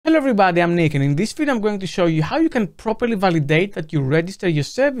Hello everybody, I'm Nick, and in this video I'm going to show you how you can properly validate that you register your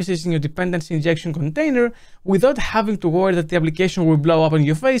services in your dependency injection container without having to worry that the application will blow up in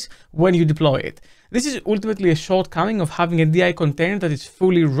your face when you deploy it. This is ultimately a shortcoming of having a DI container that is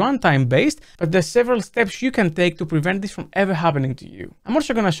fully runtime based, but there's several steps you can take to prevent this from ever happening to you. I'm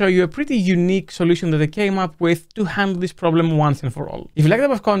also going to show you a pretty unique solution that I came up with to handle this problem once and for all. If you like the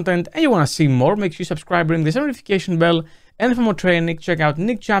above content and you want to see more, make sure you subscribe, ring the notification bell, and for more training, check out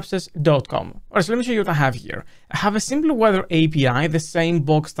Chapsas.com. Alright, so let me show you what I have here. I have a simple weather API, the same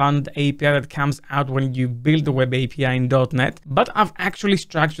bog standard API that comes out when you build the web API in .NET, but I've actually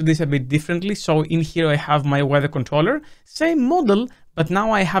structured this a bit differently. So in here I have my weather controller, same model, but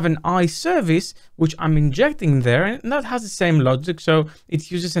now I have an iService, which I'm injecting there, and that has the same logic. So it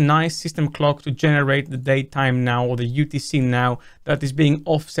uses a nice system clock to generate the date time now, or the UTC now, that is being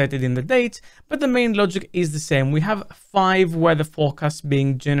offsetted in the dates. But the main logic is the same. We have 5 weather forecasts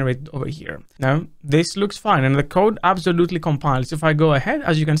being generated over here. Now, this looks fine, and the code absolutely compiles. If I go ahead,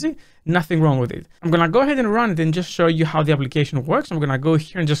 as you can see, nothing wrong with it. I'm gonna go ahead and run it and just show you how the application works. I'm gonna go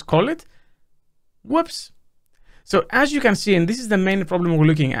here and just call it. Whoops. So as you can see, and this is the main problem we're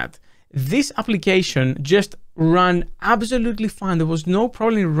looking at, this application just ran absolutely fine. There was no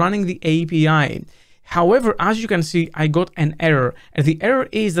problem in running the API. However, as you can see, I got an error. And the error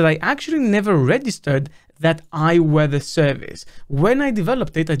is that I actually never registered that iWeather service. When I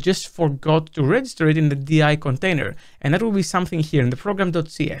developed it, I just forgot to register it in the DI container. And that will be something here in the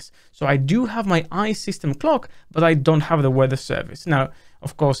program.cs. So I do have my iSystem clock, but I don't have the weather service. Now,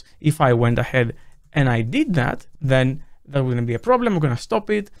 of course, if I went ahead and I did that, then that wouldn't be a problem. I'm going to stop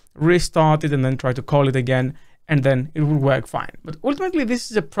it, restart it, and then try to call it again, and then it will work fine. But ultimately, this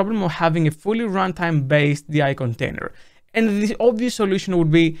is a problem of having a fully runtime-based DI container. And the obvious solution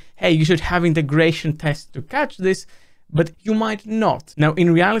would be, hey, you should have integration tests to catch this, but you might not. Now,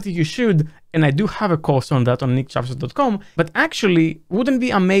 in reality, you should, and I do have a course on that on Chapsas.com, but actually, wouldn't it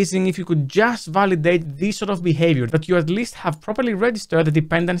be amazing if you could just validate this sort of behavior, that you at least have properly registered the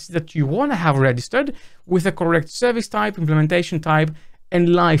dependencies that you want to have registered with the correct service type, implementation type,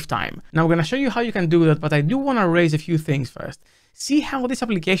 and lifetime. Now, I'm going to show you how you can do that, but I do want to raise a few things first. See how this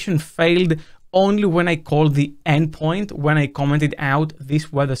application failed only when I called the endpoint, when I commented out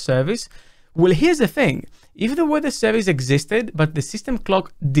this weather service? Well, here's the thing. If the weather service existed, but the system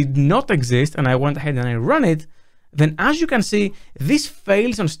clock did not exist, and I went ahead and I run it, then as you can see, this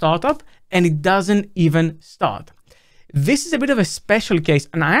fails on startup and it doesn't even start. This is a bit of a special case,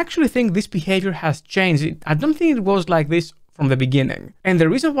 and I actually think this behavior has changed. I don't think it was like this from the beginning. And the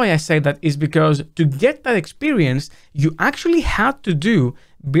reason why I say that is because to get that experience, you actually had to do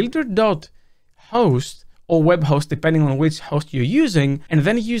builder.host or web host, depending on which host you're using, and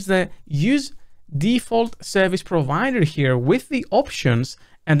then use the use default service provider here with the options,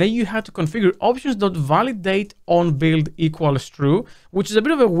 and then you had to configure options.validate on build equals true, which is a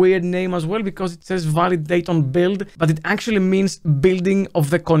bit of a weird name as well because it says validate on build, but it actually means building of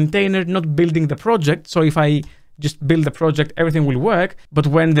the container, not building the project. So if I just build the project, everything will work. But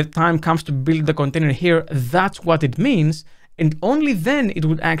when the time comes to build the container here, that's what it means. And only then it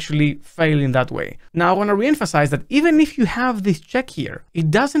would actually fail in that way. Now, I want to reemphasize that even if you have this check here, it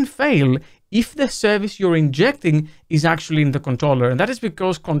doesn't fail if the service you're injecting is actually in the controller. And that is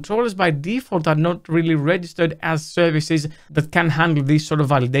because controllers by default are not really registered as services that can handle this sort of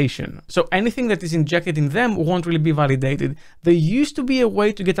validation. So anything that is injected in them won't really be validated. There used to be a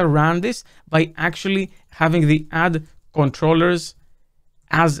way to get around this by actually having the add controllers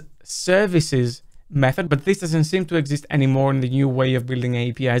as services method, but this doesn't seem to exist anymore in the new way of building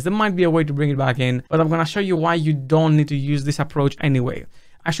APIs. There might be a way to bring it back in, but I'm going to show you why you don't need to use this approach anyway.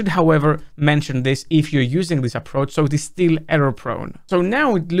 I should, however, mention this if you're using this approach, so it is still error prone. So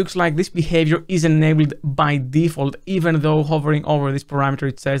now it looks like this behavior is enabled by default, even though hovering over this parameter,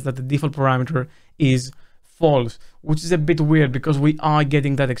 it says that the default parameter is false, which is a bit weird because we are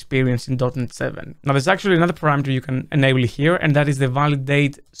getting that experience in .NET 7. Now, there's actually another parameter you can enable here, and that is the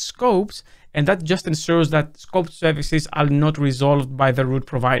validate scopes, and that just ensures that scoped services are not resolved by the root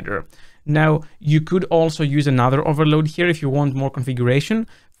provider. Now, you could also use another overload here if you want more configuration.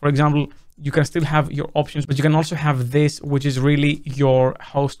 For example, you can still have your options, but you can also have this, which is really your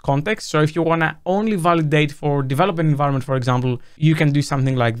host context. So if you want to only validate for development environment, for example, you can do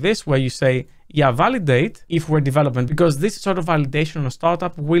something like this, where you say, yeah, validate if we're development, because this sort of validation on a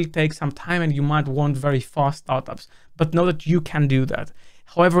startup will take some time and you might want very fast startups, but know that you can do that.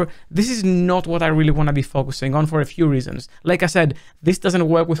 However, this is not what I really want to be focusing on for a few reasons. Like I said, this doesn't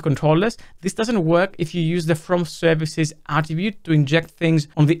work with controllers. This doesn't work if you use the from services attribute to inject things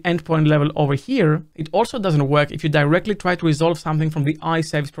on the endpoint level over here. It also doesn't work if you directly try to resolve something from the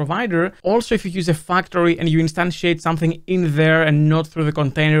iService provider. Also, if you use a factory and you instantiate something in there and not through the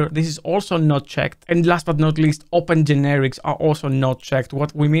container, this is also not checked. And last but not least, open generics are also not checked.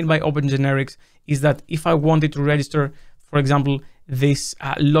 What we mean by open generics is that if I wanted to register, for example, this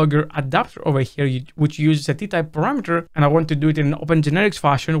logger adapter over here, which uses a t-type parameter, and I want to do it in an open generics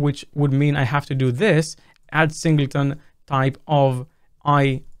fashion, which would mean I have to do this, add singleton type of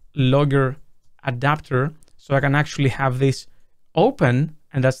logger adapter, so I can actually have this open,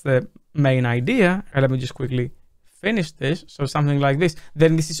 and that's the main idea. And let me just quickly finish this. So something like this,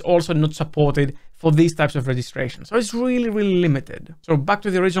 then this is also not supported for these types of registration. So it's really, really limited. So back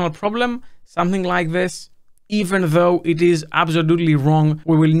to the original problem, something like this, even though it is absolutely wrong,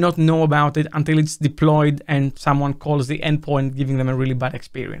 we will not know about it until it's deployed and someone calls the endpoint, giving them a really bad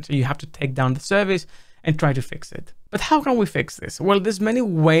experience. So you have to take down the service and try to fix it. But how can we fix this? Well, there's many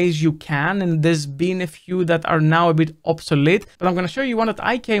ways you can, and there's been a few that are now a bit obsolete, but I'm going to show you one that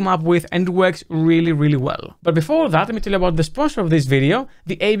I came up with and works really, really well. But before that, let me tell you about the sponsor of this video,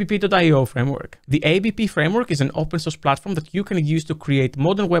 the ABP.io framework. The ABP framework is an open source platform that you can use to create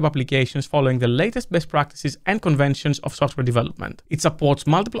modern web applications following the latest best practices and conventions of software development. It supports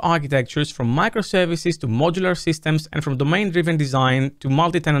multiple architectures from microservices to modular systems and from domain-driven design to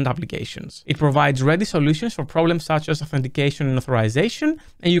multi-tenant applications. It provides ready solutions for problems such as authentication and authorization,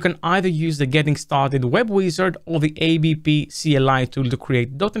 and you can either use the Getting Started web wizard or the ABP CLI tool to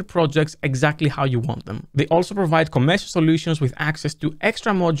create .NET projects exactly how you want them. They also provide commercial solutions with access to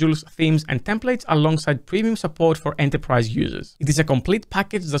extra modules, themes, and templates alongside premium support for enterprise users. It is a complete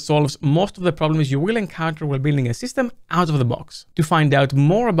package that solves most of the problems you will encounter while building a system out of the box. To find out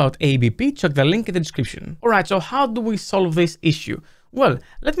more about ABP, check the link in the description. Alright, so how do we solve this issue? Well,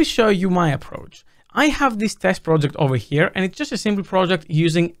 let me show you my approach. I have this test project over here, and it's just a simple project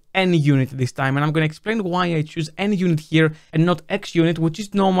using NUnit this time, and I'm going to explain why I choose NUnit here and not XUnit, which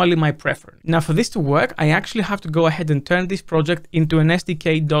is normally my preference. Now, for this to work, I actually have to go ahead and turn this project into an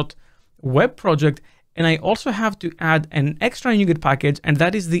SDK.web project, and I also have to add an extra NuGet package, and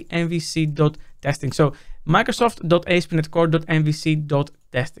that is the mvc.testing. So Microsoft.ASP.NET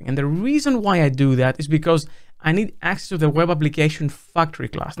Core.MVC.testing. And the reason why I do that is because I need access to the Web Application Factory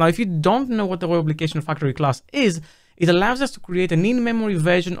class. Now, if you don't know what the Web Application Factory class is, it allows us to create an in-memory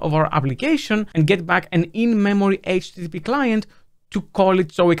version of our application and get back an in-memory HTTP client to call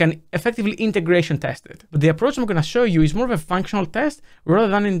it so we can effectively integration test it. But the approach I'm going to show you is more of a functional test rather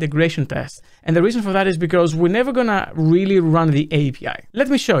than an integration test. And the reason for that is because we're never going to really run the API. Let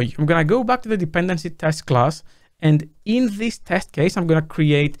me show you. I'm going to go back to the dependency test class. And in this test case, I'm going to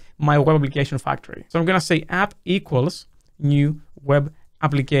create my web application factory. So I'm going to say app equals new web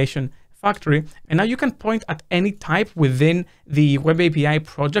application factory. And now you can point at any type within the web API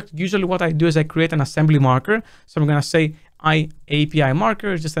project. Usually what I do is I create an assembly marker. So I'm going to say API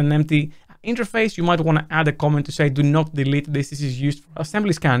marker is just an empty interface. You might want to add a comment to say, do not delete this. This is used for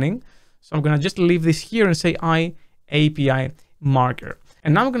assembly scanning. So I'm going to just leave this here and say API marker.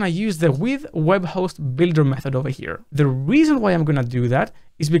 And now I'm going to use the with web host builder method over here. The reason why I'm going to do that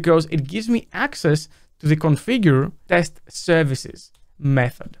is because it gives me access to the configure test services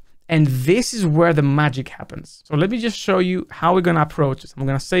method. And this is where the magic happens. So let me just show you how we're going to approach this. I'm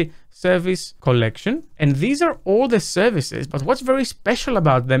going to say service collection. And these are all the services. But what's very special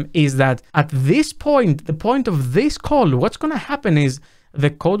about them is that at this point, the point of this call, what's going to happen is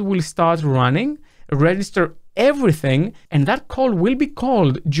the code will start running, register everything, and that call will be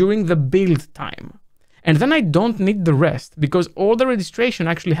called during the build time. And then I don't need the rest because all the registration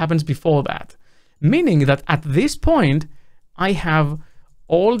actually happens before that. Meaning that at this point, I have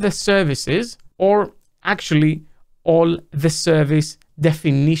all the services, or actually all the service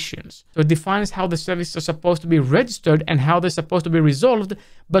definitions. So it defines how the services are supposed to be registered and how they're supposed to be resolved,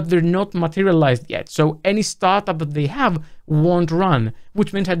 but they're not materialized yet. So any startup that they have won't run,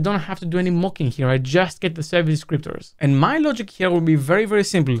 which means I don't have to do any mocking here. I just get the service descriptors. And my logic here will be very, very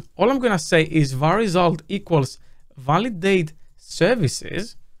simple. All I'm going to say is var result equals validate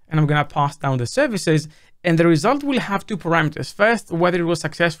services, and I'm going to pass down the services. And the result will have two parameters. First, whether it was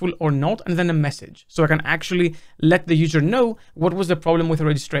successful or not, and then a message. So I can actually let the user know what was the problem with the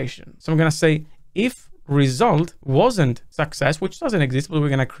registration. So I'm going to say if result wasn't success, which doesn't exist, but we're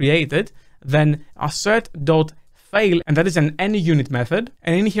going to create it, then assert.fail, and that is an NUnit method.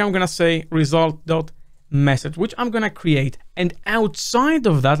 And in here, I'm going to say result.message, which I'm going to create. And outside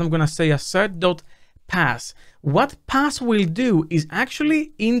of that, I'm going to say assert.parent pass. What pass will do is actually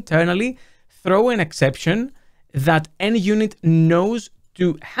internally throw an exception that any unit knows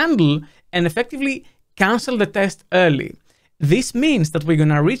to handle and effectively cancel the test early. This means that we're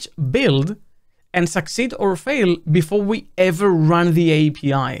gonna reach build and succeed or fail before we ever run the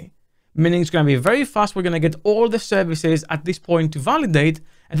API. Meaning it's gonna be very fast, we're gonna get all the services at this point to validate,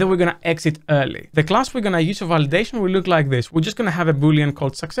 and then we're gonna exit early. The class we're gonna use for validation will look like this. We're just gonna have a boolean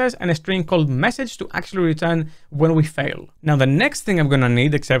called success and a string called message to actually return when we fail. Now the next thing I'm gonna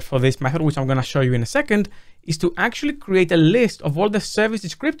need, except for this method, which I'm gonna show you in a second, is to actually create a list of all the service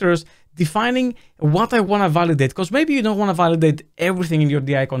descriptors defining what I wanna validate. Because maybe you don't wanna validate everything in your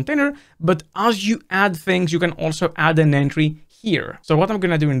DI container, but as you add things, you can also add an entry here. So what I'm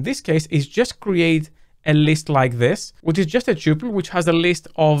gonna do in this case is just create a list like this, which is just a tuple, which has a list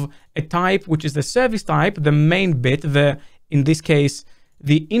of a type, which is the service type, the main bit, in this case,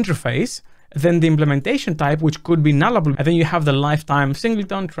 the interface, then the implementation type, which could be nullable, and then you have the lifetime,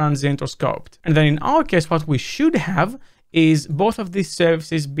 singleton, transient, or scoped. And then in our case, what we should have is both of these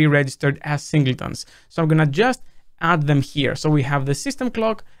services be registered as singletons. So I'm gonna just add them here. So we have the system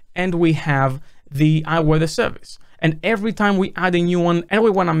clock and we have the iWeather service. And every time we add a new one, and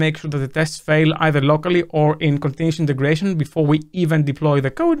we want to make sure that the tests fail either locally or in continuous integration before we even deploy the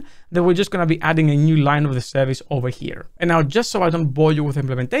code, then we're just going to be adding a new line of the service over here. And now, just so I don't bore you with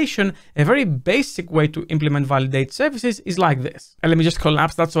implementation, a very basic way to implement validate services is like this. And let me just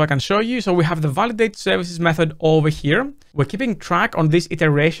collapse that so I can show you. So we have the validate services method over here. We're keeping track on this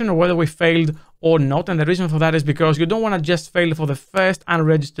iteration of whether we failed or not. And the reason for that is because you don't want to just fail for the first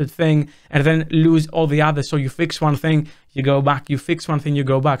unregistered thing and then lose all the others. So you fix one thing, you go back, you fix one thing, you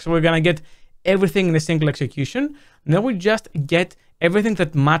go back. So we're going to get everything in a single execution. And then we just get everything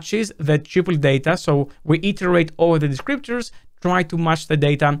that matches the tuple data. So we iterate over the descriptors, try to match the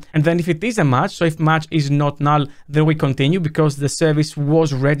data. And then if it is a match, so if match is not null, then we continue because the service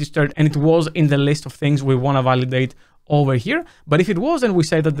was registered and it was in the list of things we want to validate over here. But if it wasn't, we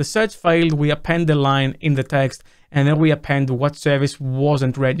say that the search failed, we append the line in the text, and then we append what service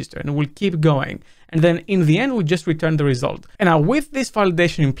wasn't registered, and we'll keep going. And then in the end, we just return the result. And now with this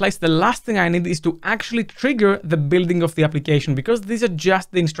validation in place, the last thing I need is to actually trigger the building of the application, because these are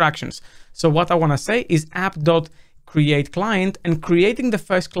just the instructions. So what I want to say is app.create client, and creating the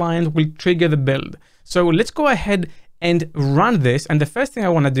first client will trigger the build. So let's go ahead and run this. And the first thing I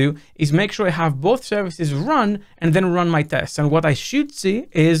want to do is make sure I have both services run and then run my tests. And what I should see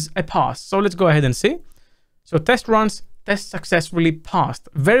is a pass. So let's go ahead and see. So test runs, test successfully passed.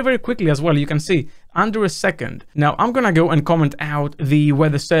 Very, very quickly as well. You can see under a second. Now I'm going to go and comment out the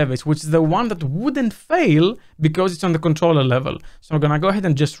weather service, which is the one that wouldn't fail because it's on the controller level. So I'm going to go ahead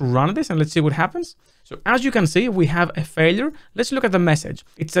and just run this and let's see what happens. So as you can see, we have a failure. Let's look at the message.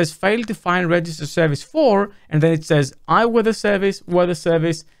 It says fail to find register service 4, and then it says iWeather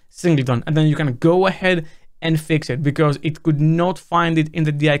service, singleton. And then you can go ahead and fix it because it could not find it in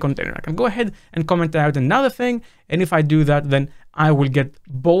the DI container. I can go ahead and comment out another thing. And if I do that, then I will get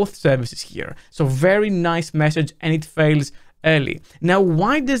both services here. So very nice message, and it fails early. Now,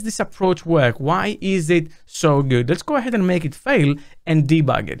 why does this approach work? Why is it so good? Let's go ahead and make it fail and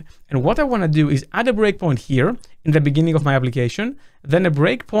debug it. And what I want to do is add a breakpoint here in the beginning of my application, then a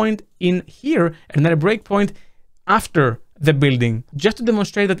breakpoint in here, and then a breakpoint after the building, just to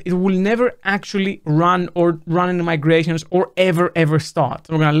demonstrate that it will never actually run or run in migrations or ever start.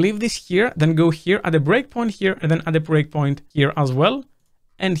 So we're going to leave this here, then go here, add a breakpoint here, and then add a breakpoint here as well.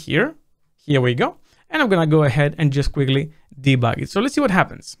 And here we go. And I'm going to go ahead and just quickly debug it. So let's see what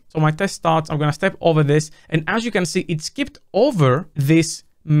happens. So my test starts. I'm going to step over this. And as you can see, it skipped over this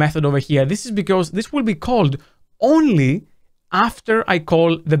method over here. This is because this will be called only after I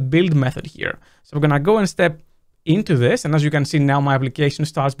call the build method here. So we're going to go and step into this. And as you can see now, my application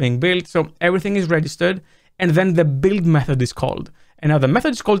starts being built. So everything is registered. And then the build method is called. And now the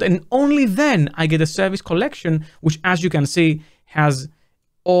method is called, and only then I get a service collection, which as you can see, has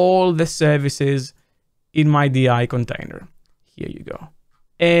all the services in my DI container. Here you go.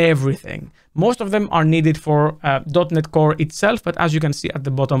 Everything. Most of them are needed for .NET Core itself, but as you can see at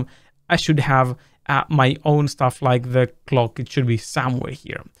the bottom, I should have my own stuff like the clock. It should be somewhere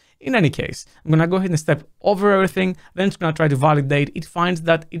here. In any case, I'm going to go ahead and step over everything. Then it's going to try to validate. It finds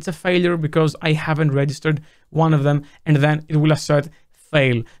that it's a failure because I haven't registered one of them, and then it will assert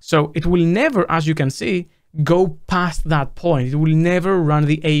fail. So it will never, as you can see, go past that point. It will never run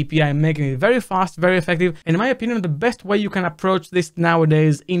the API, making it very fast, very effective. And in my opinion, the best way you can approach this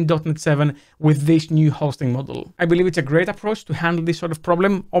nowadays in .NET 7 with this new hosting model. I believe it's a great approach to handle this sort of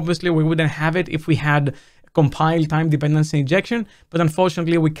problem. Obviously, we wouldn't have it if we had compile time dependency injection, but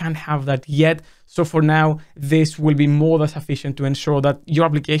unfortunately we can't have that yet. So for now, this will be more than sufficient to ensure that your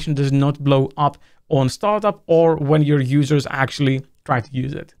application does not blow up on startup or when your users actually try to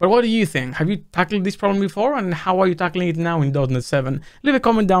use it. But what do you think? Have you tackled this problem before, and how are you tackling it now in .NET 7? Leave a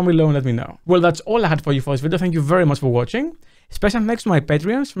comment down below and let me know. Well, that's all I had for you for this video. Thank you very much for watching. Special thanks to my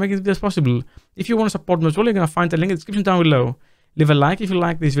Patreons for making this possible. If you want to support me as well, you're going to find the link in the description down below. Leave a like if you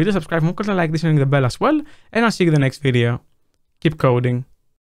like this video, subscribe more content like this and ring the bell as well, and I'll see you in the next video. Keep coding.